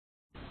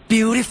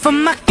beautiful,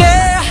 my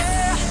girl.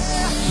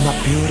 My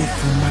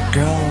beautiful, my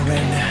girl,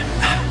 and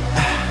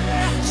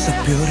so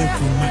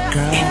beautiful, my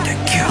girl. In the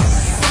cure.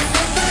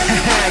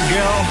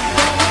 Girl,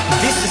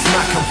 this is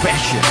my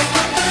confession.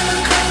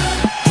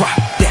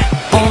 Drop that.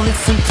 Oh,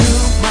 listen to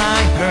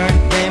my heart.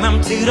 내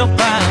맘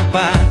들어봐봐.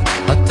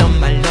 어떤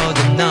말로도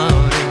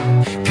너를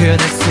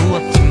표현할 수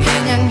없지만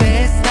그냥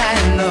내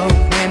스타일로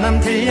내 맘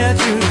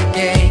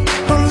들려줄게.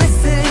 Oh,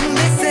 listen,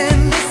 listen,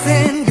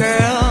 listen,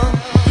 girl.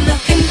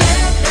 Nothing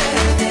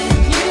better than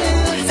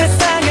you.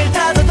 세상을 다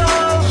둬도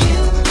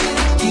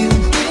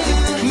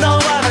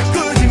너와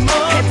바꾸지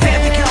못해.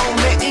 Baby,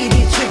 매일이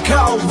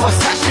즐거워.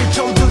 사실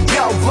좀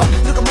두려워.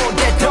 누가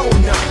못해도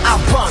너 I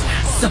want.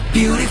 So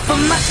beautiful,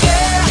 my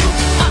girl.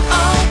 Oh,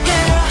 oh,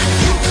 girl.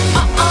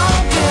 Oh, oh,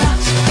 girl.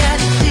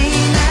 시간이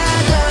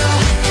지나도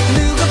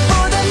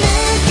누구보다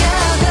내가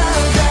더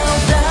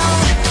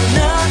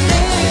너를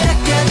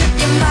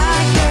아껴줄게,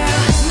 my girl.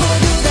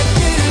 모두 다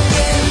줄게,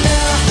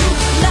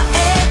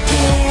 너에게.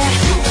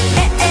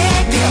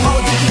 네가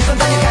어디 있건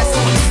다녀갈 수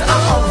있어.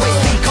 I'll always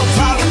be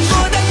compliant.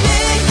 지금보다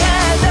내가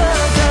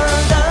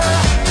더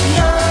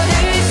너를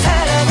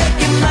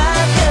사랑할게, my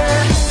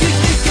girl.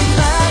 줄게,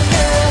 my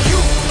girl. You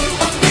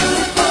are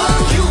beautiful.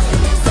 You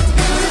so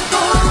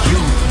beautiful.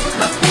 You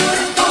my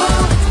beautiful.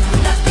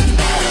 Nothing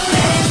better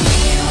than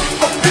you.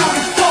 Oh,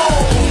 beautiful.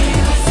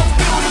 So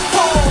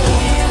beautiful.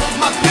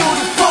 My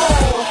beautiful.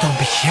 Don't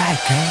be shy,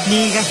 girl.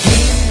 네가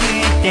힘들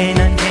땐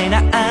언제나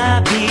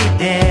I'll be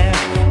there.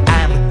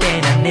 아무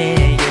때나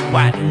내려와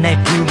날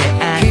품에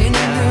안겨. 그냥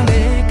눈을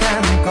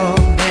감고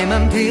내 맘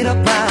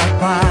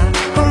들어봐봐.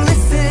 Oh,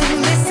 listen,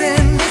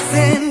 listen,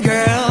 listen,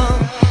 girl.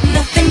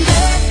 Nothing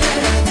better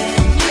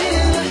than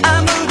you.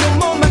 아무도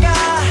못 막아.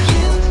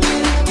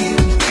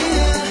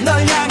 널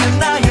향한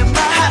나의 말.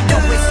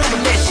 하루에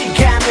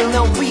 24시간을 너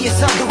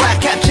위해서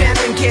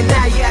돌아가자는 게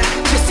나야.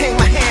 Just take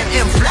my hand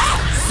and fly.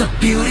 So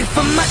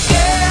beautiful, my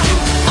girl.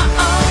 Oh,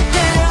 oh,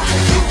 girl.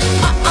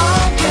 Oh,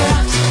 oh, girl.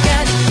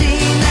 시간이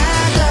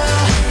지나도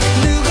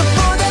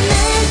누구보다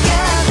내가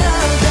더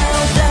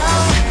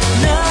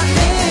너를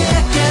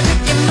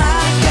아껴줄게, my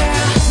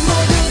girl.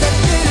 모두 다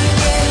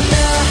줄게,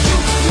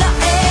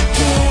 너에게.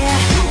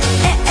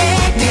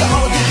 네가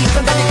어디 있건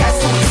다녀갈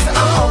수 있어.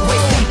 I'll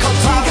always be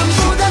compliant.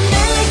 지금보다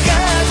내가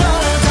더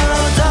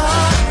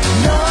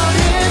너를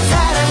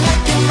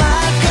사랑할게, my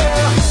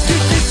girl.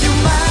 You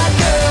my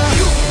girl.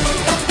 You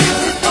are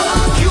beautiful.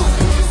 You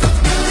so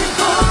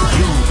beautiful.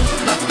 You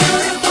my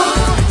beautiful.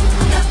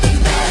 Nothing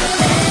better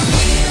than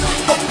you.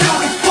 Oh,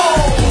 beautiful.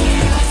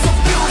 So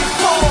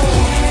beautiful.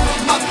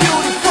 My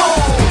beautiful.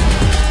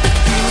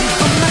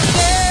 Beautiful, my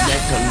girl.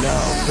 Make a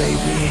love,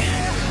 baby.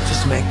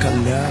 Just make a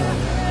love.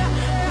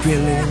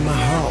 Feel it in my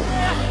heart.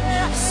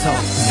 So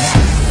now.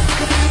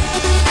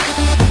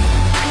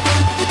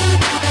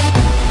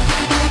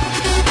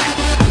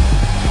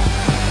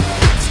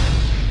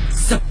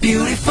 So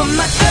beautiful,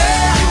 my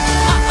girl.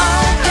 Oh,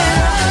 oh,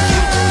 girl.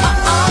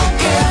 Oh, oh,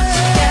 girl.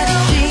 시간이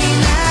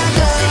지나도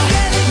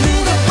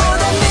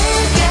누구보다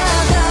내가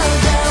더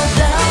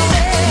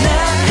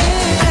너를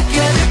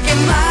아껴줄게,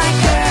 my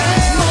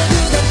girl. 모두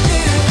다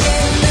줄게,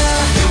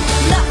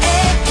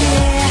 너에게.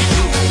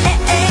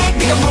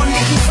 네가 멀리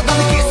있어도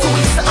느낄 수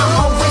있어. I'm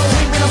always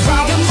dreaming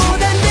about you.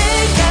 지금보다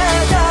내가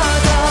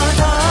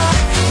더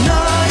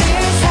너를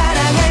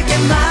사랑할게,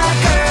 my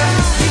girl.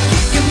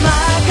 You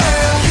my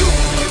girl. You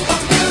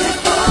are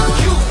beautiful.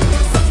 You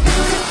so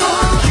beautiful.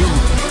 You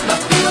my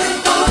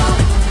beautiful.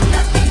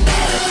 Nothing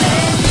better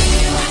than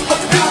you. Oh,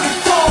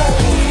 beautiful.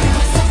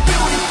 So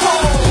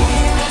beautiful.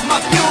 My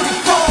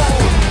beautiful.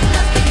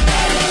 Nothing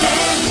better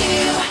than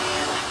you.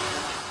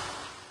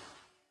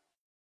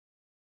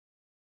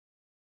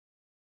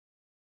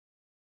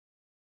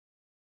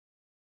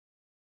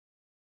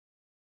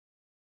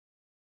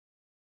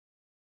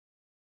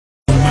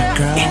 My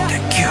girl. In the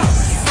cure.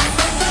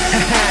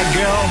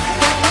 Girl,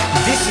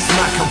 this is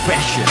my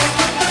confession.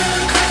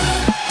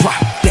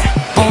 Drop that.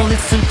 Oh,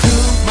 listen to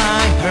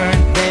my heart.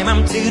 내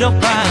맘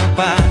들어봐봐.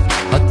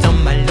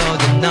 어떤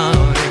말로도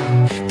너를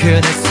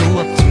표현할 수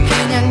없지만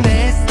그냥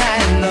내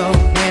스타일로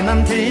내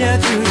맘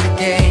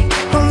들려줄게.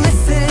 Oh,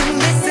 listen,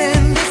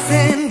 listen,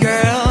 listen,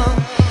 girl.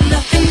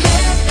 Nothing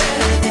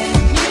better than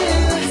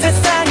you.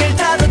 세상을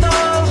다 둬도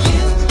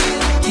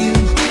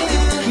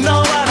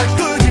너와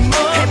바꾸지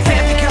못해.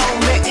 Baby,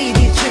 매일이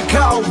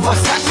즐거워.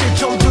 사실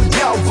좀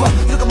두려워.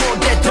 누가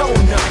못해도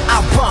너 I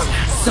want.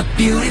 So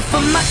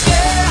beautiful, my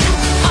girl.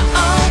 Oh,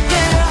 oh,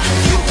 girl.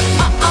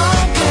 Oh,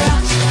 oh, girl.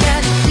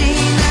 시간이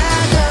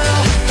지나도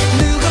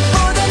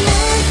누구보다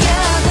내가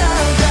더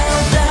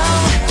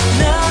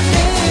너를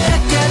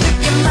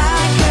아껴줄게,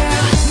 my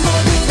girl.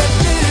 모두 다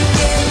줄게,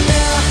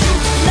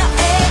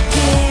 너에게.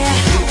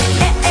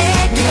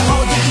 네가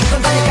어디 있건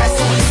다녀갈 수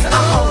있어.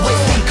 I'll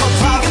always be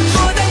compliant.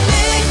 지금보다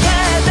내가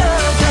더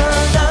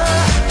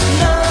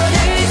너를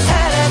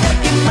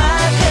사랑할게, my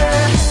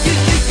girl.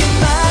 You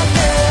my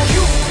girl.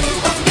 You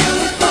are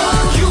beautiful.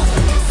 You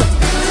so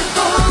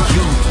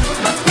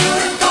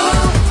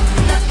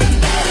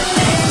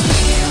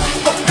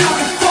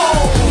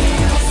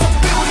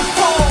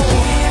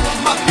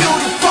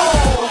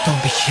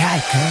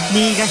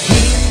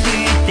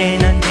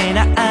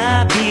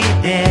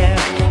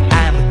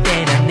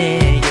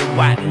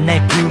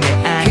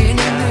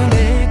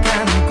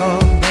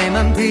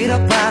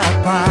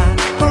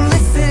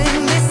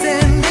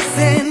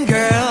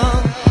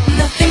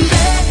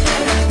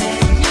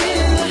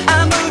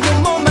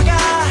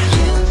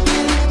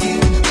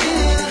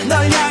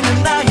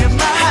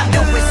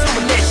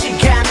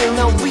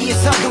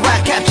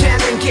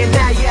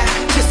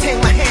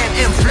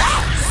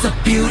So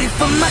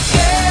beautiful my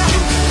girl.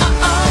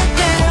 Oh oh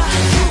girl.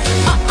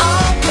 Oh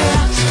oh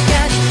girl.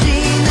 시간이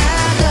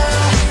지나도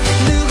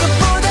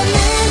누구보다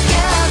내가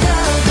더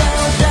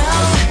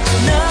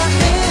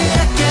너를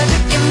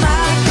아껴줄게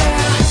my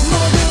girl.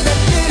 모두 다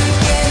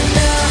줄게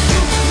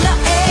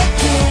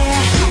너에게.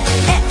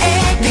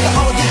 네가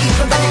어디 있건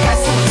달려갈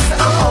수 있어.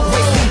 I'll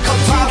always think of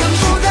you.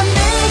 지금보다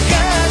내가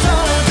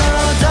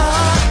더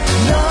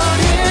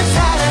너를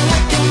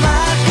사랑할게 my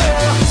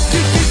girl.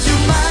 You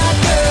my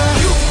girl.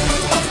 You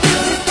are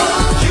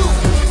beautiful. You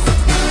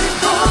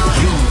beautiful.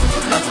 You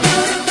are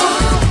beautiful.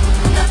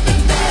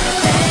 Nothing better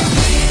than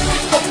you.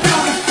 Oh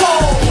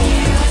beautiful.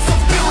 So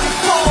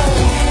beautiful.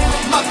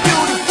 My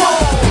beautiful.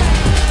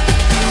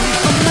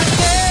 Beautiful my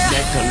girl.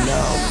 Make a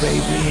love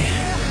baby.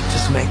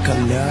 Just make a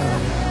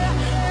love.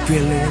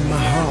 Feel it in my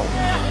heart.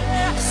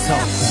 So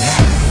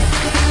happy.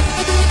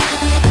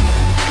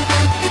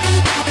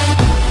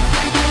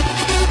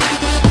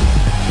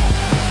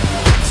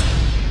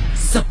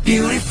 So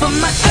beautiful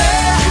my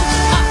girl.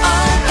 Oh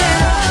oh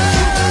girl.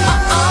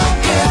 Oh oh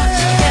girl.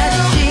 시간이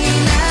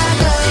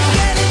지나도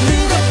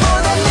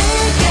누구보다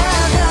내가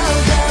더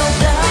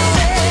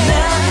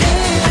너를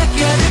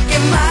아껴줄게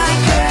my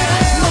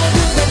girl. 모두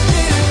다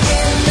줄게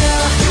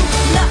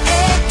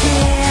너에게.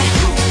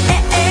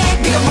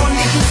 네가 멀리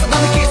있어 나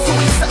느낄 수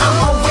있어. I'm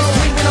always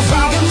dreaming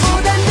about you.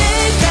 지금보다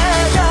내가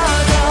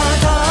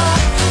더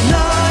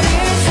너를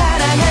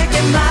사랑할게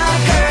my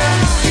girl.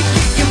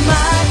 You my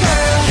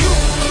girl. You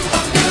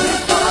are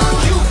beautiful.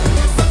 You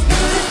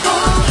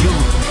beautiful. You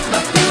my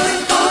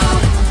beautiful.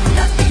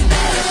 Nothing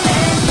better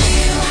than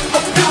you.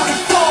 Oh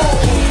beautiful.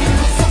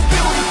 So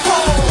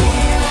beautiful.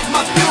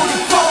 My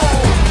beautiful.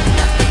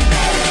 Nothing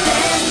better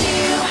than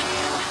you.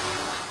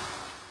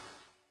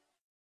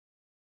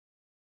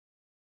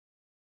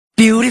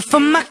 Beautiful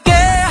my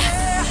girl.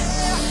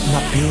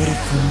 My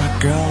beautiful my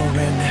girl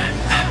and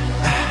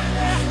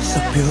so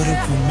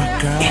beautiful my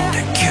girl. In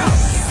the cube.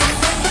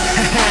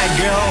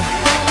 Girl,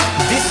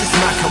 this is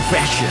my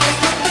confession.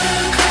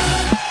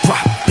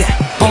 Drop that.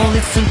 Only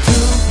listen to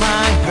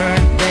my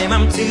heart. 내 맘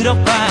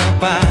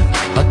들어봐봐.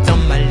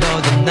 어떤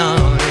말로도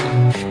너를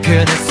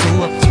표현할 수